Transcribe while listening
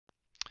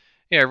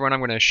Hey everyone, I'm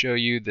going to show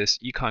you this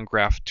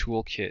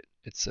EconGraphToolKit.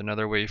 It's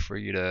another way for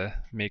you to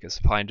make a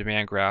supply and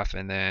demand graph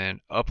and then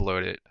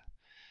upload it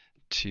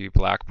to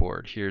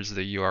Blackboard. Here's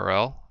the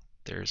URL.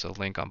 There's a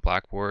link on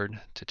Blackboard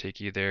to take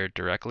you there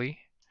directly.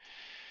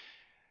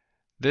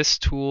 This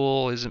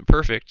tool isn't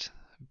perfect,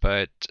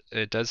 but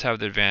it does have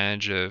the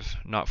advantage of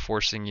not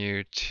forcing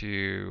you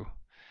to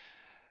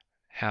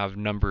have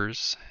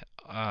numbers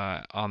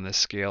on the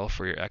scale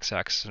for your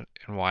x-axis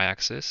and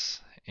y-axis,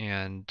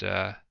 and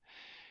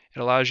it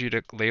allows you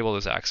to label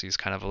those axes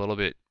kind of a little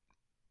bit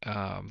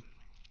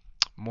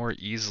more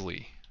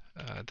easily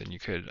than you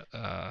could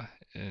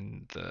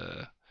in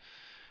the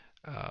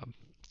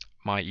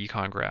my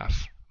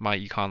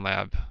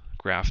EconLab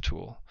graph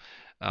tool.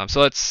 So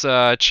let's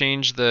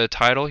change the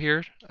title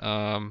here.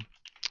 Let's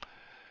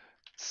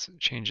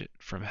change it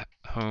from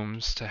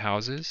homes to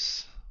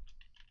houses,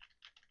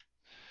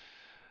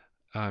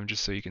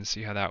 just so you can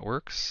see how that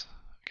works.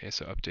 Okay,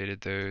 so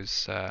updated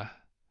those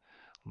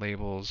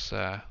labels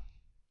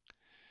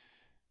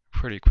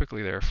pretty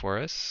quickly there for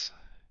us.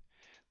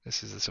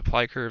 This is the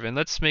supply curve, and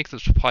let's make the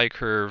supply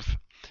curve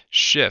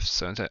shift.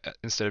 So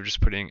instead of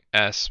just putting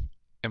S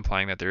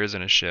implying that there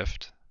isn't a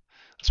shift,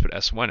 let's put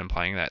S1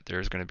 implying that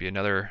there's going to be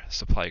another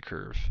supply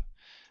curve,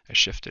 a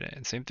shift in it.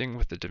 And same thing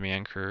with the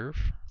demand curve.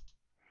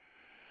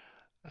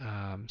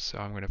 So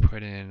I'm going to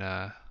put in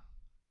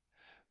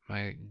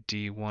my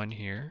D1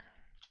 here.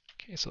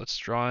 Okay, so let's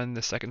draw in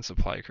the second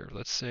supply curve.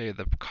 Let's say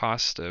the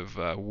cost of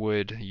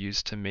wood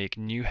used to make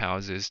new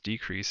houses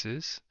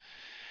decreases.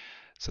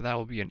 So that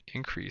will be an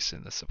increase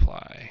in the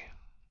supply.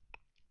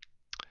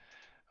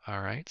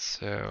 Alright,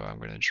 so I'm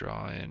going to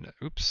draw in,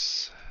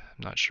 oops,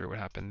 I'm not sure what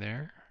happened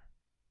there.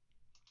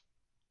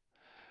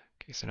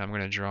 Okay, so now I'm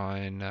going to draw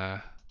in,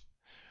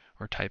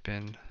 or type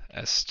in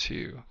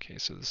S2. Okay,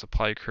 so the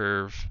supply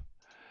curve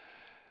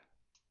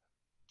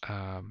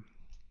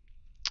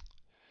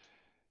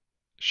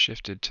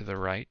shifted to the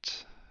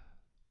right.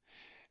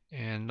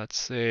 And let's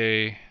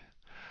say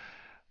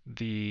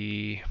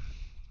the,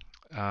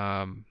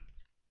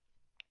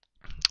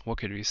 what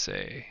could we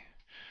say?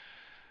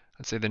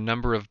 Let's say the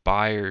number of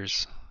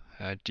buyers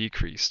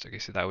decreased. Okay,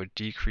 so that would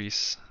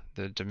decrease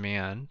the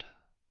demand.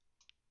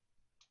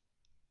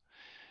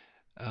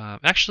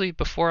 Actually,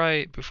 before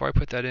I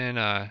put that in,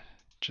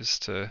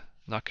 just to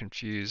not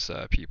confuse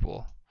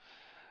people,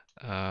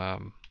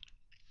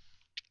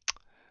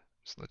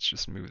 so let's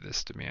just move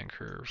this demand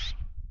curve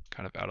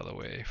kind of out of the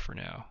way for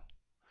now.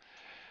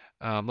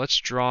 Let's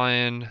draw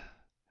in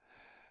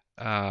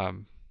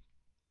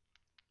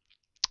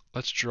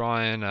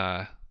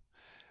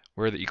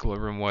where the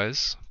equilibrium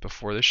was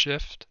before the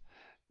shift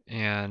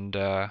and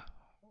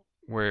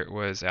where it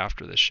was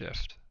after the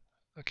shift.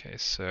 Okay,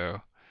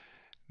 so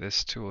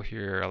this tool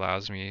here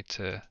allows me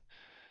to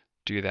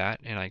do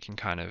that, and I can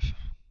kind of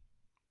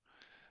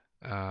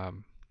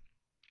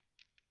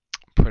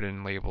put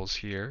in labels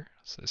here.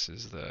 So this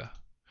is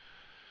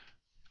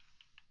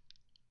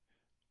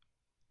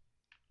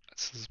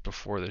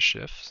before the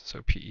shift, so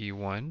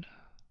PE1.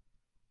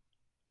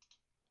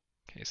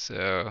 Okay,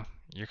 so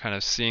you're kind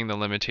of seeing the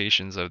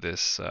limitations of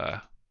this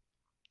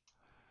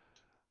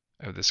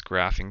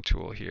graphing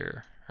tool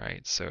here,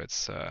 right? So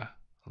it's a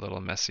little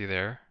messy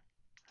there.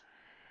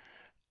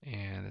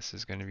 And this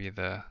is going to be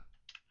the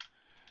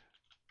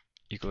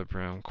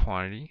equilibrium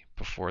quantity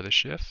before the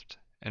shift.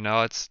 And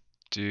now let's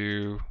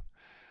do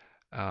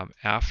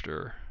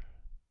after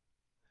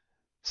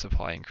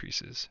supply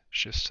increases,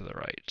 shifts to the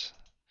right.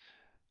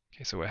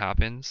 Okay, so what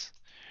happens?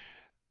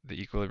 The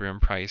equilibrium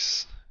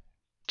price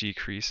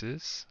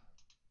decreases.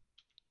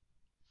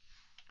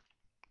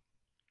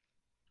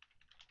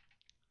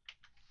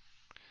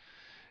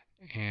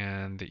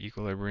 And the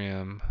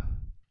equilibrium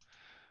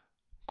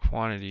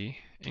quantity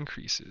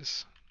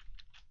increases.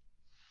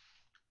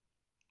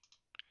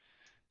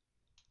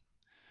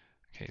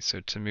 Okay, so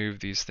to move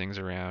these things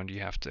around, you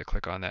have to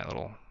click on that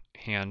little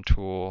hand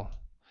tool,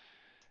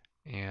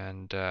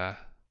 and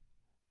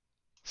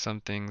some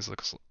things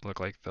look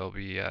like they'll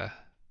be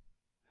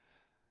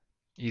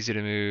easy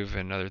to move,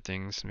 and other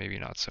things maybe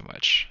not so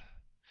much.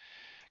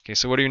 Okay,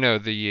 so what do you know?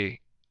 The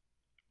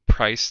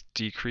price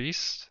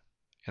decreased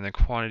and the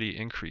quantity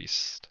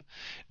increased.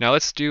 Now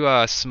let's do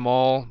a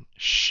small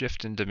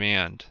shift in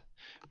demand.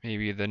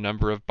 Maybe the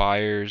number of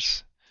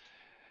buyers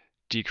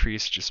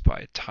decreased just by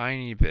a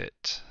tiny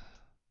bit.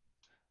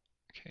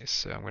 Okay,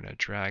 so I'm going to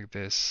drag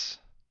this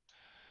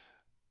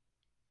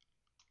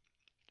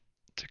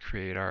to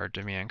create our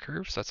demand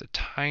curve. So that's a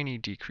tiny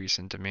decrease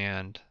in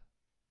demand.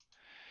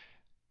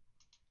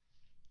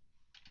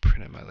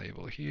 Print in my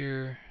label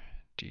here,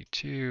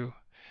 D2.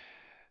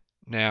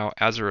 Now,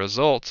 as a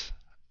result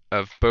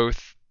of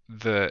both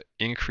the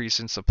increase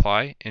in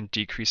supply and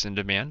decrease in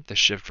demand, the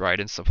shift right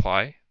in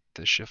supply,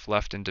 the shift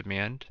left in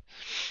demand,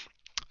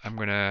 I'm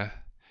going to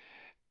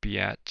be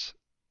at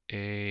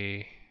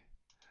a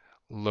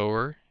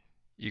lower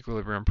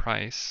equilibrium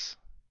price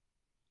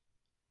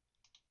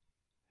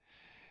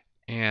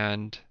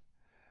and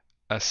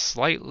a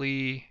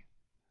slightly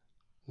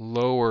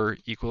lower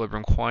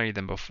equilibrium quantity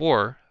than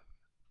before,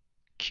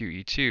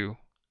 QE2,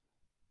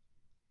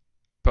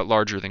 but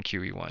larger than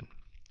QE1.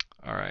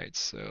 All right,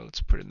 so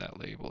let's put in that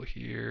label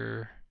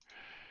here,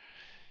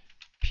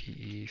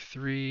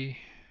 PE3,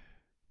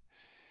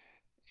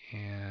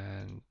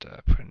 and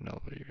put an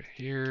elevator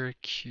here,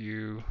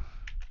 QE3.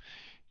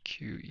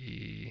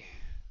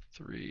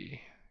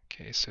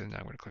 Okay, so now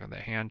I'm going to click on the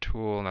hand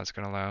tool, and that's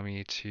going to allow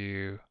me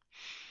to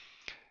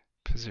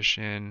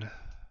position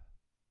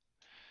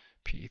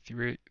PE3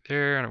 right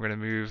there, and I'm going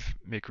to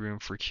make room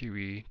for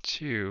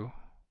QE2.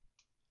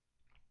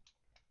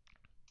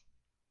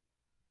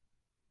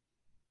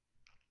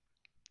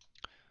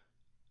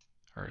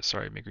 Or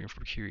sorry, make room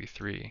for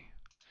QE3.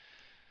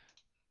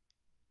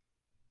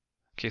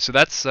 Okay, so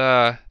that's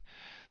the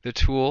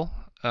tool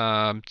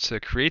to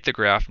create the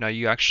graph. Now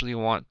you actually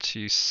want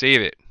to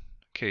save it.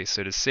 Okay,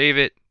 so to save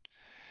it,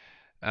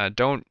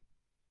 don't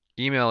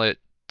email it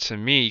to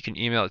me. You can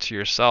email it to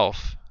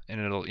yourself, and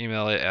it'll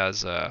email it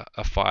as a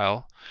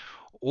file.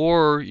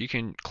 Or you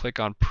can click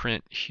on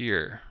print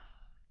here.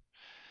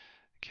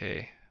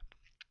 Okay.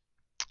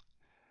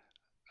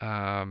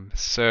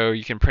 So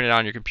you can print it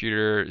on your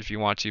computer if you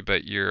want to,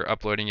 but you're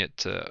uploading it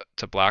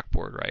to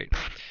Blackboard, right?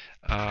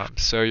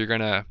 So you're going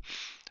to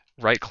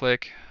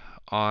right-click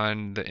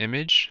on the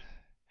image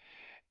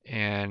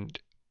and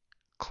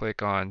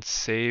click on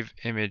Save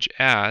Image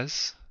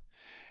As,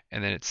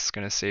 and then it's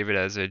going to save it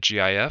as a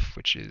GIF,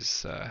 which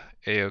is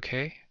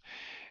A-OK,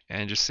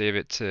 and just save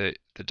it to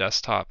the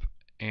desktop,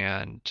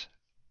 and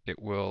it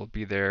will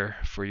be there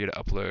for you to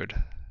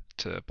upload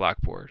to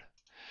Blackboard.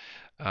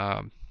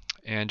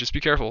 And just be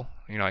careful.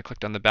 I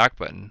clicked on the back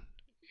button,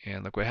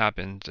 and look what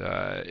happened.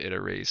 It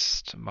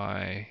erased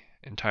my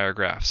entire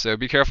graph. So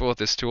be careful with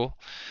this tool,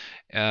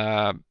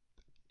 and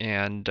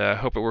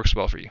hope it works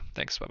well for you.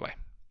 Thanks. Bye-bye.